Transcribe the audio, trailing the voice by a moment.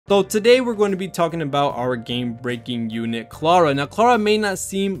So today we're going to be talking about our game breaking unit, Clara. Now Clara may not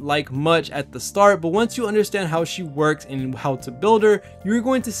seem like much at the start, but once you understand how she works and how to build her, you're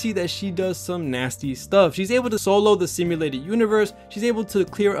going to see that she does some nasty stuff. She's able to solo the simulated universe. She's able to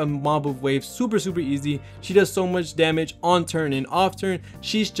clear a mob of waves super easy. She does so much damage on turn and off turn.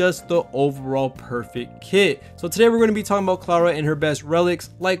 She's just the overall perfect kit. So today we're going to be talking about Clara and her best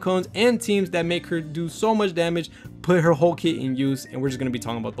relics, light cones, and teams that make her do so much damage, put her whole kit in use, and we're just going to be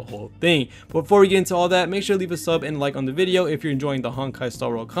talking about the whole thing. But before we get into all that, make sure to leave a sub and like on the video if you're enjoying the Honkai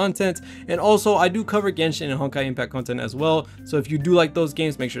Star Rail content. And also I do cover Genshin and Honkai Impact content as well, so if you do like those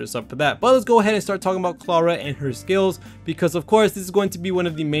games, make sure to sub for that. But let's go ahead and start talking about Clara and her skills, because of course this is going to be one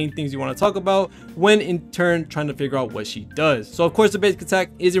of the main things you want to talk about when in turn trying to figure out what she does. So of course the basic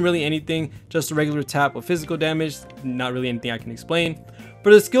attack isn't really anything, just a regular tap of physical damage, not really anything I can explain.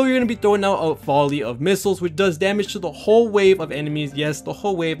 For the skill, you're going to be throwing out a volley of missiles, which does damage to the whole wave of enemies. Yes, the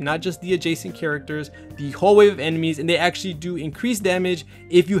whole wave, not just the adjacent characters, the whole wave of enemies, and they actually do increase damage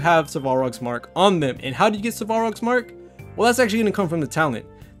if you have Svarog's mark on them. And how do you get Svarog's mark? Well, that's actually going to come from the talent.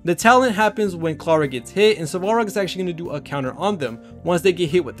 The talent happens when Clara gets hit, and Svarog is actually going to do a counter on them. Once they get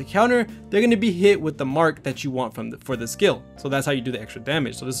hit with the counter, they're going to be hit with the mark that you want for the skill. So that's how you do the extra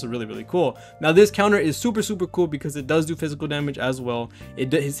damage. So this is really cool. Now this counter is super cool because it does do physical damage as well.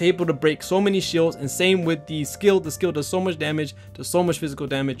 It is able to break so many shields, and same with the skill. The skill does so much damage, does so much physical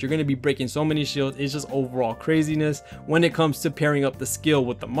damage. You're going to be breaking so many shields. It's just overall craziness when it comes to pairing up the skill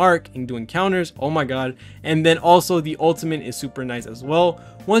with the mark and doing counters. Oh my god. And then also the ultimate is super nice as well.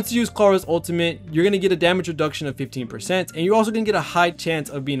 Once you use Clara's ultimate, you're going to get a damage reduction of 15%, and you're also going to get a high chance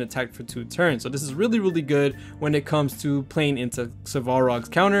of being attacked for 2 turns. So this is really good when it comes to playing into Svarog's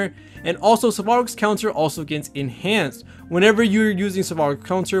counter. And also Svarog's counter also gets enhanced. Whenever you're using Svarog's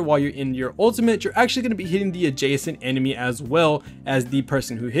counter while you're in your ultimate, you're actually going to be hitting the adjacent enemy as well as the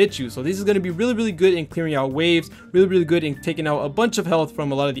person who hit you. So this is going to be really good in clearing out waves, really good in taking out a bunch of health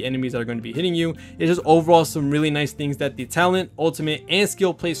from a lot of the enemies that are going to be hitting you. It's just overall some really nice things that the talent, ultimate, and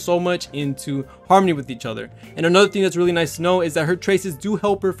skill play so much into harmony with each other. And another thing that's really nice to know is that her traces do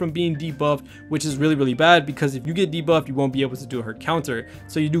help her from being debuffed, which is really bad, because if you get debuffed, you won't be able to do her counter.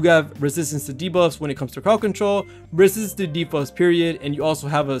 So you do have resistance to debuffs when it comes to crowd control, resistance to debuffs period, and you also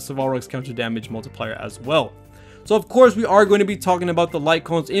have a Svarog's counter damage multiplier as well. So of course we are going to be talking about the light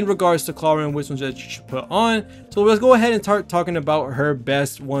cones in regards to Clara and which ones that you should put on. So let's go ahead and start talking about her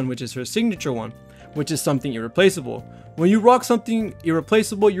best one, which is her signature one, which is something irreplaceable. When you rock something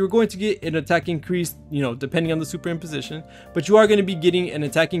irreplaceable, you're going to get an attack increase, depending on the superimposition, but you are going to be getting an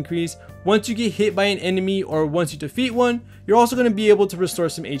attack increase once you get hit by an enemy or once you defeat one. You're also going to be able to restore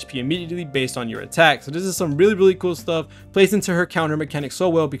some HP immediately based on your attack. So this is some really cool stuff, plays into her counter mechanic so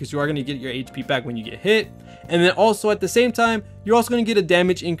well, because you are going to get your HP back when you get hit. And then also at the same time, you're also going to get a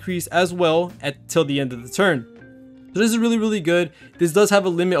damage increase as well till the end of the turn. So this is really good. This does have a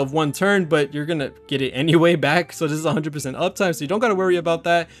limit of 1 turn, but you're gonna get it anyway back. So this is 100% uptime, so you don't gotta worry about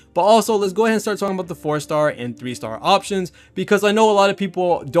that. But also, let's go ahead and start talking about the 4-star and 3-star options, because I know a lot of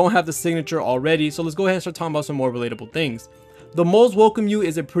people don't have the signature already. So let's go ahead and start talking about some more relatable things. The Moles Welcome You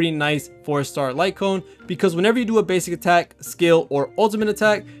is a pretty nice 4-star light cone, because whenever you do a basic attack, skill, or ultimate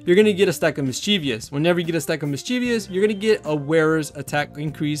attack, you're going to get a stack of Mischievous. Whenever you get a stack of Mischievous, you're going to get a wearer's attack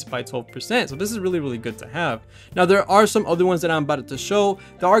increase by 12%. So this is really good to have. Now there are some other ones that I'm about to show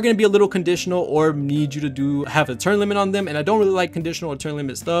that are going to be a little conditional or need you to have a turn limit on them, and I don't really like conditional or turn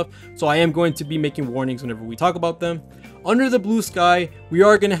limit stuff, so I am going to be making warnings whenever we talk about them. Under the blue sky, we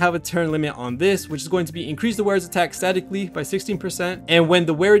are going to have a turn limit on this, which is going to be increase the wearer's attack statically by 16%. And when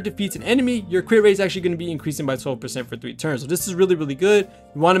the wearer defeats an enemy, your crit rate is actually going to be increasing by 12% for 3 turns. So this is really good.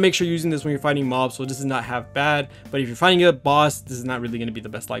 You want to make sure you're using this when you're fighting mobs, so this is not half bad. But if you're fighting a boss, this is not really going to be the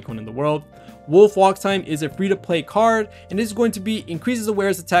best light cone in the world. Wolf Walk Time is a free-to-play card, and this is going to be increases the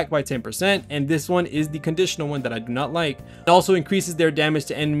wearer's attack by 10%, and this one is the conditional one that I do not like. It also increases their damage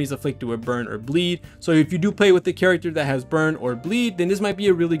to enemies afflicted with burn or bleed. So if you do play with the character that has burn or bleed, then this might be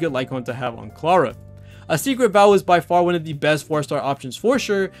a really good light cone to have on Clara. A Secret Vow is by far one of the best 4-star options for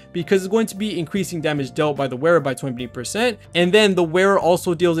sure, because it's going to be increasing damage dealt by the wearer by 20%, and then the wearer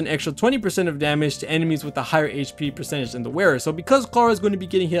also deals an extra 20% of damage to enemies with a higher HP percentage than the wearer. So because Clara is going to be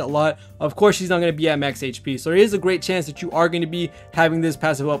getting hit a lot, of course she's not going to be at max HP, so there is a great chance that you are going to be having this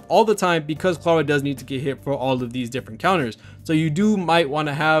passive up all the time, because Clara does need to get hit for all of these different counters. So you might want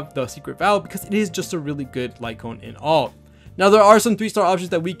to have the Secret Vow, because it is just a really good light cone in all. Now there are some 3-star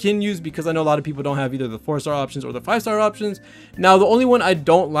options that we can use because I know a lot of people don't have either the 4-star options or the 5-star options. Now the only one I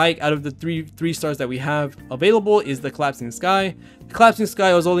don't like out of the three stars that we have available is the Collapsing Sky. The Collapsing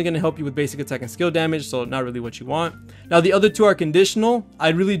Sky is only going to help you with basic attack and skill damage, so not really what you want. Now the other two are conditional. I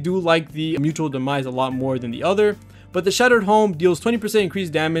really do like the Mutual Demise a lot more than the other. But the Shattered Home deals 20%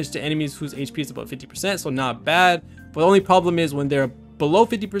 increased damage to enemies whose HP is about 50%, so not bad. But the only problem is when they're below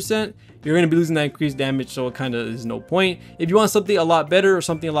 50%, you're going to be losing that increased damage, so it kind of is no point. If you want something a lot better or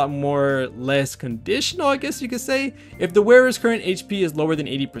something a lot more less conditional, I guess you could say, if the wearer's current HP is lower than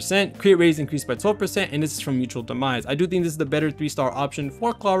 80%, crit rate is increased by 12%, and this is from Mutual Demise. I do think this is the better 3-star option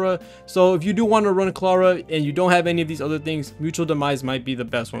for Clara, so if you do want to run Clara and you don't have any of these other things, Mutual Demise might be the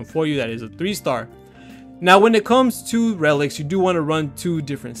best one for you. That is a 3-star. Now when it comes to relics, you do want to run 2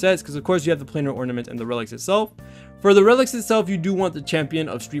 different sets because of course you have the planar ornament and the relics itself. For the relics itself, you do want the champion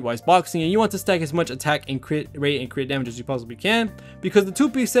of Streetwise Boxing, and you want to stack as much attack and crit rate and crit damage as you possibly can, because the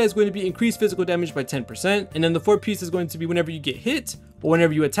 2-piece set is going to be increased physical damage by 10%, and then the 4-piece is going to be whenever you get hit or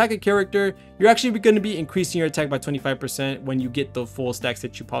whenever you attack a character, you're actually going to be increasing your attack by 25% when you get the full stacks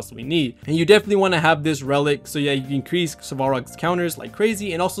that you possibly need. And you definitely want to have this relic so yeah, you can increase Svarog's counters like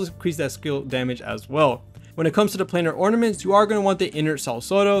crazy and also increase that skill damage as well. When it comes to the planar ornaments, you are going to want the Inert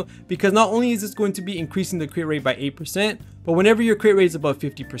Salsotto, because not only is this going to be increasing the crit rate by 8%, but whenever your crit rate is above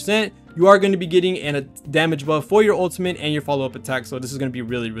 50%, you are going to be getting a damage buff for your ultimate and your follow-up attack, so this is going to be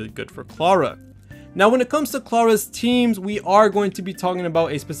really, really good for Clara. Now when it comes to Clara's teams, we are going to be talking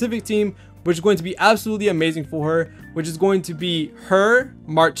about a specific team which is going to be absolutely amazing for her, which is going to be her,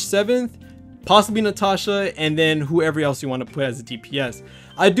 March 7th, possibly Natasha, and then whoever else you want to put as a DPS.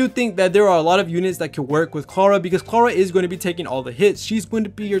 I do think that there are a lot of units that can work with Clara because Clara is going to be taking all the hits. She's going to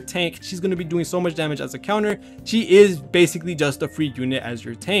be your tank. She's going to be doing so much damage as a counter. She is basically just a free unit as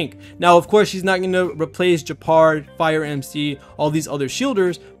your tank. Now, of course, she's not going to replace Japard, Fire MC, all these other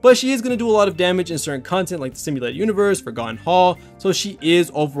shielders, but she is going to do a lot of damage in certain content like the Simulated Universe, Forgotten Hall. So she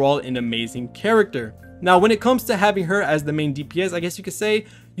is overall an amazing character. Now, when it comes to having her as the main DPS, I guess you could say,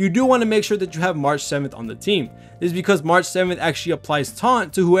 you do want to make sure that you have March 7th on the team. This is because March 7th actually applies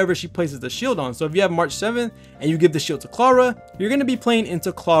taunt to whoever she places the shield on. So if you have March 7th and you give the shield to Clara, you're going to be playing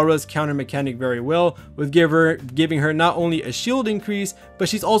into Clara's counter mechanic very well, with giving her not only a shield increase, but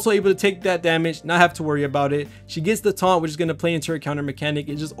she's also able to take that damage, not have to worry about it. She gets the taunt, which is going to play into her counter mechanic.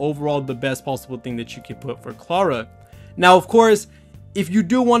 It's just overall the best possible thing that you can put for Clara. Now, of course, if you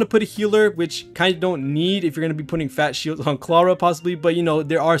do want to put a healer, which kind of don't need if you're going to be putting fat shields on Clara possibly, but you know,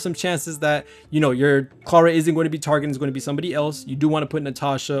 there are some chances that, you know, your Clara isn't going to be targeting, is going to be somebody else. You do want to put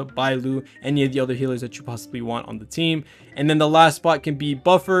Natasha, Bailu, any of the other healers that you possibly want on the team. And then the last spot can be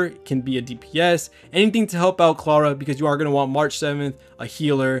buffer, can be a DPS, anything to help out Clara, because you are going to want March 7th, a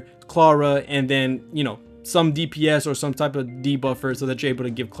healer, Clara, and then, you know, some DPS or some type of debuffer so that you're able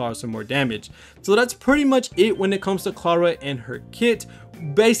to give Clara some more damage. So that's pretty much it when it comes to Clara and her kit.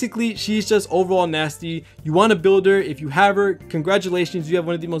 Basically, she's just overall nasty. You want to build her. If you have her, congratulations, you have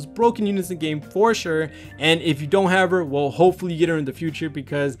one of the most broken units in the game for sure. And if you don't have her, well, hopefully you get her in the future,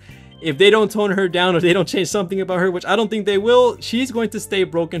 because if they don't tone her down or they don't change something about her, which I don't think they will, she's going to stay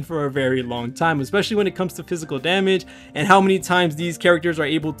broken for a very long time, especially when it comes to physical damage and how many times these characters are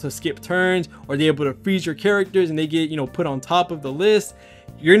able to skip turns, or they're able to freeze your characters and they get, you know, put on top of the list.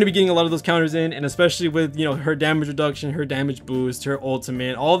 You're going to be getting a lot of those counters in, and especially with, you know, her damage reduction, her damage boost, her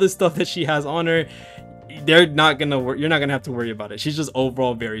ultimate, all this stuff that she has on her, you're not gonna have to worry about it. She's just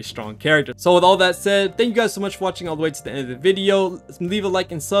overall very strong character. So with all that said, thank you guys so much for watching all the way to the end of the video. Leave a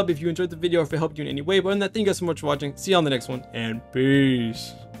like and sub if you enjoyed the video or if it helped you in any way. But other than that, thank you guys so much for watching. See you on the next one, and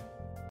peace.